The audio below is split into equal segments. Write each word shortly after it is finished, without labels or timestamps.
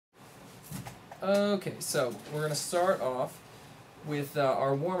Okay, so we're going to start off with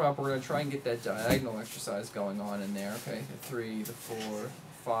our warm-up. We're going to try and get that diagonal exercise going on in there. Okay, the 3, the 4,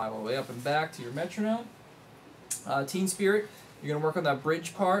 5, all the way up and back to your metronome. Teen Spirit, you're going to work on that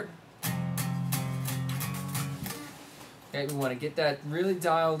bridge part. Okay, we want to get that really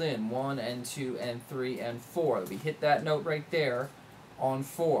dialed in. 1 and 2 and 3 and 4. We hit that note right there on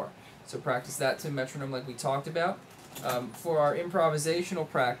 4. So practice that to metronome like we talked about. For our improvisational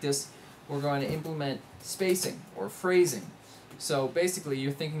practice, we're going to implement spacing or phrasing. So basically,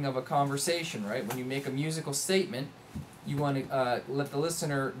 you're thinking of a conversation, right? When you make a musical statement, you want to let the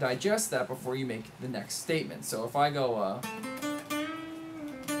listener digest that before you make the next statement. So if I go,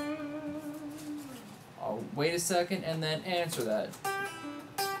 I'll wait a second and then answer that.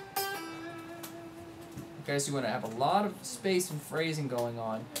 Okay, so you want to have a lot of space and phrasing going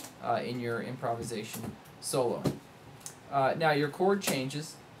on in your improvisation solo. Now your chord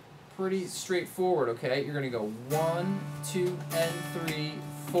changes, pretty straightforward, okay? You're going to go 1, 2, and 3,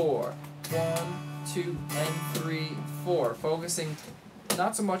 4. 1, 2, and 3, 4. Focusing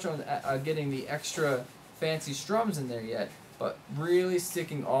not so much on getting the extra fancy strums in there yet, but really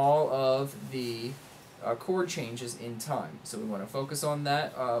sticking all of the chord changes in time. So we want to focus on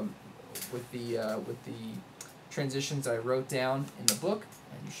that with the transitions I wrote down in the book,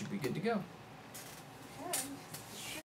 and you should be good to go.